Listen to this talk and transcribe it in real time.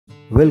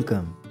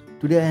Welcome.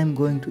 Today I am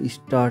going to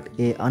start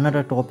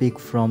another topic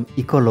from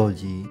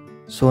ecology.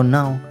 So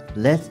now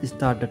let's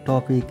start the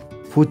topic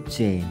food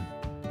chain.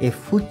 A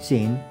food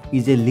chain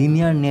is a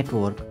linear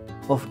network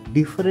of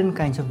different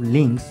kinds of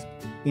links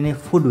in a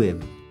food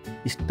web,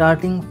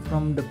 starting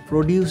from the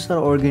producer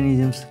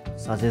organisms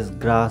such as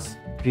grass,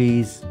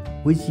 trees,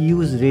 which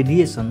use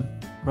radiation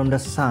from the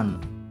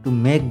sun to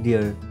make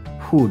their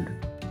food,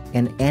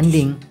 and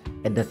ending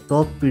at the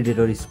top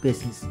predatory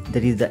species,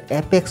 that is the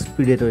apex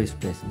predatory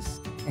species,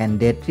 and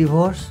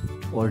detrivores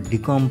or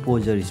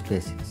decomposer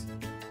species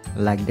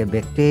like the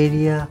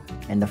bacteria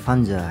and the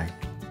fungi.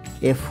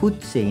 A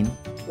food chain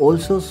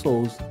also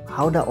shows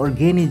how the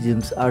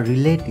organisms are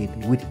related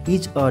with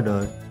each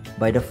other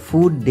by the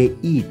food they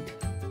eat.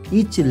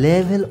 Each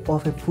level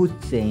of a food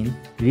chain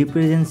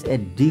represents a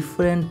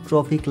different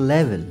trophic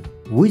level,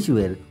 which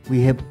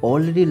we have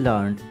already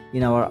learned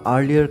in our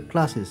earlier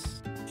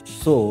classes.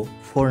 So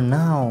for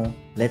now,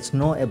 let's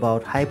know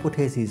about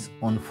hypotheses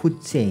on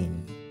food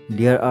chain.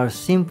 There are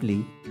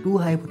simply two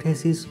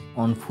hypotheses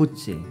on food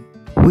chain,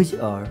 which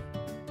are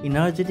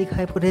energetic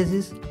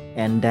hypothesis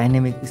and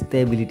dynamic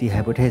stability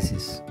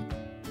hypothesis.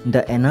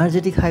 The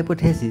energetic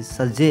hypothesis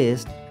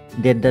suggests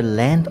that the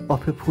length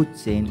of a food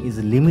chain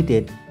is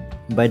limited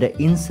by the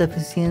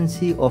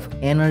insufficiency of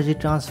energy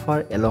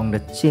transfer along the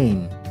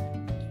chain.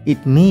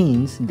 It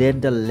means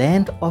that the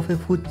length of a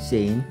food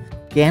chain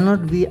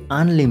cannot be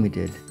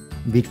unlimited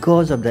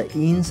because of the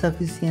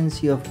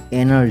insufficiency of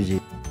energy,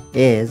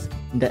 as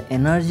the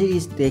energy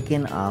is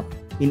taken up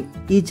in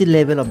each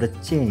level of the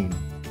chain.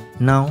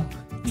 Now,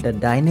 the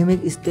dynamic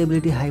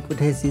stability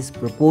hypothesis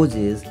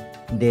proposes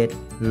that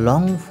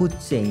long food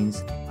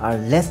chains are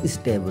less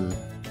stable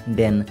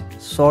than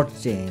short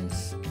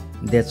chains.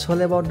 That's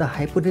all about the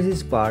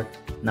hypothesis part.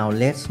 Now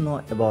let's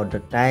know about the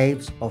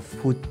types of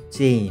food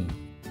chain.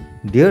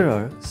 There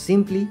are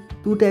simply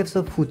two types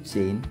of food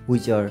chain,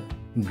 which are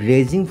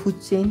grazing food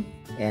chain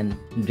and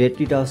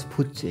detritus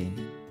food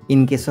chain.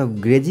 In case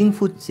of grazing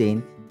food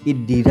chain,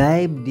 it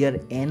derives their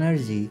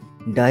energy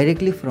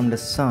directly from the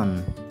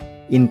sun.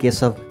 In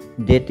case of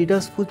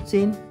detritus food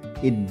chain,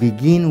 it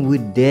begins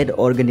with dead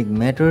organic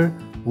matter,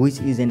 which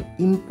is an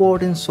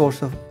important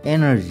source of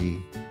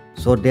energy.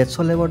 So that's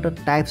all about the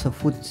types of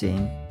food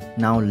chain.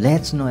 Now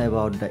let's know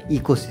about the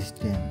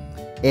ecosystem,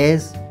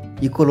 as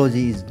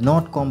ecology is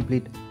not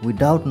complete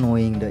without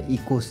knowing the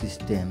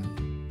ecosystem.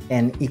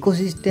 An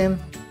ecosystem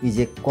is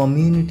a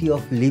community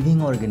of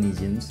living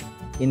organisms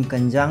in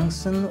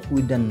conjunction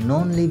with the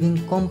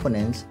non-living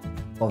components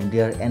of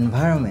their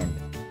environment,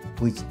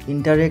 which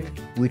interact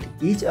with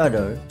each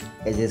other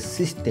as a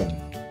system.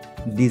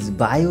 These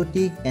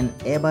biotic and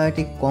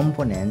abiotic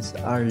components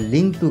are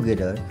linked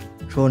together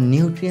through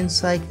nutrient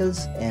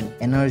cycles and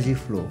energy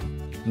flow.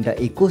 The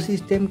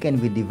ecosystem can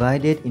be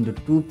divided into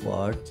two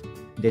parts,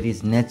 that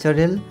is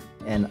natural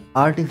and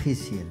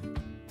artificial.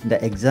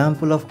 The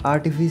example of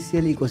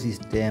artificial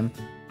ecosystem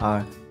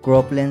are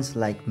croplands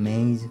like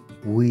maize,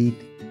 wheat,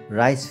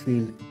 rice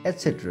field,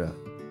 etc.,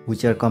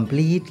 which are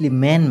completely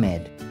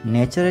man-made.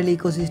 Natural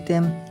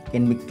ecosystem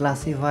can be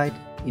classified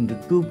into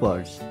two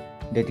parts,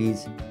 that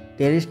is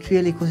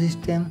terrestrial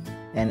ecosystem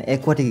and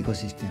aquatic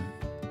ecosystem.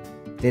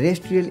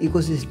 Terrestrial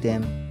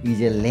ecosystem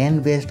is a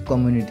land-based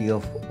community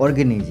of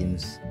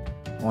organisms.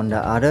 On the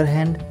other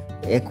hand,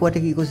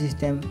 aquatic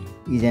ecosystem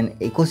is an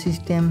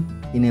ecosystem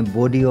in a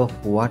body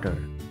of water.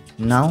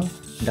 Now,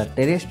 the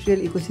terrestrial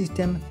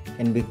ecosystem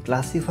can be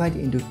classified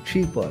into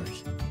three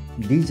parts.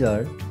 These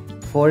are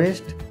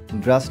forest,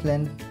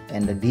 grassland,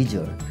 and the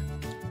desert.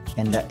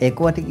 And the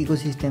aquatic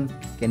ecosystem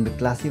can be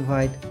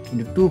classified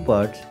into two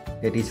parts,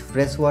 that is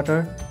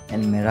freshwater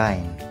and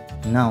marine.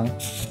 Now,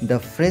 the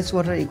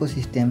freshwater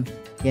ecosystem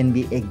can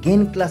be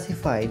again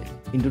classified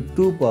into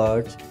two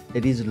parts,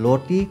 that is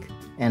lotic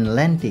and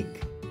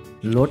lentic.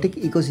 Lotic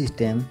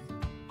ecosystem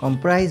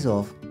comprise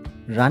of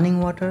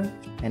running water,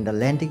 and the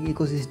lentic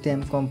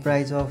ecosystem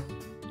comprise of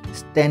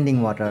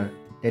standing water,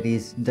 that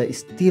is the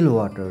still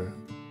water.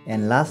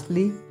 And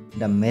lastly,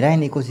 the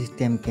marine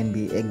ecosystem can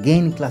be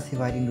again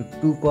classified into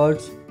two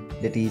parts,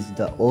 that is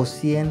the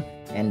ocean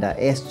and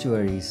the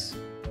estuaries.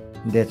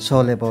 That's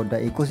all about the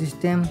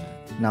ecosystem.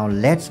 Now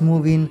let's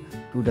move in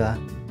to the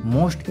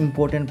most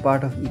important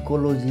part of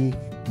ecology,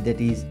 that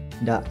is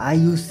the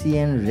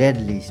IUCN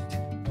Red List,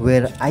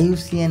 where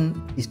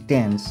IUCN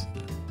stands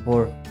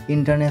for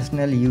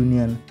International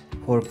Union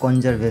for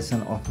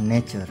Conservation of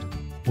Nature,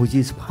 which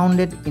is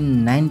founded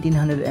in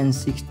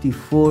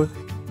 1964,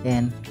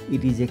 and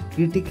it is a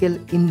critical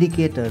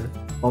indicator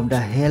of the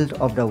health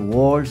of the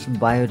world's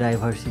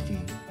biodiversity.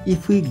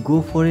 If we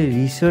go for a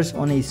research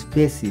on a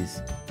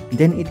species,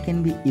 then it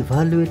can be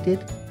evaluated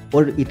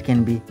or it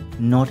can be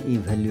not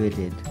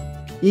evaluated.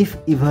 If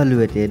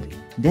evaluated,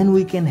 then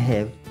we can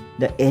have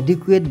the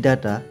adequate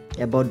data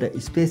about the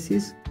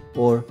species,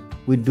 or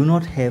we do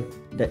not have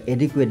the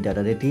adequate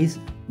data, that is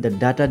the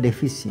data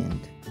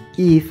deficient.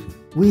 If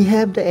we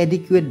have the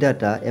adequate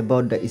data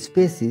about the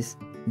species,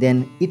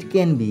 then it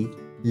can be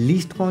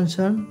least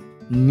concern,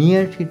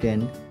 near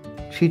threatened,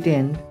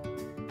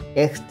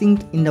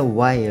 extinct in the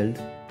wild,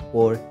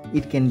 or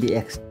it can be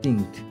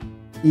extinct.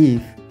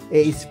 If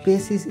a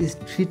species is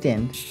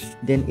threatened,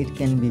 then it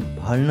can be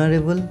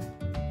vulnerable,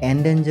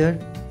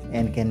 endangered,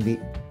 and can be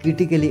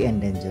critically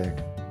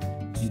endangered.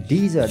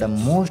 These are the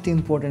most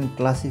important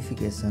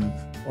classification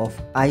of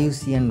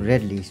IUCN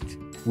Red List.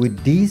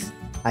 With this,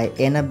 I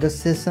end up the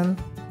session.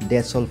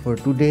 That's all for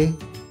today,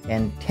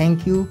 and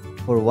thank you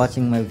for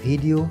watching my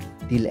video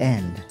till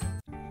end.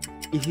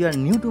 If you are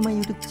new to my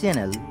YouTube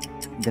channel,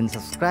 then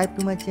subscribe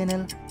to my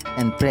channel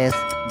and press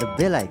the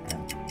bell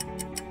icon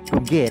to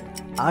get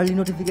early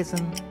notification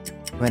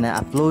when I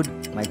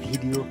upload my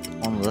video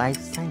on life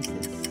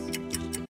sciences.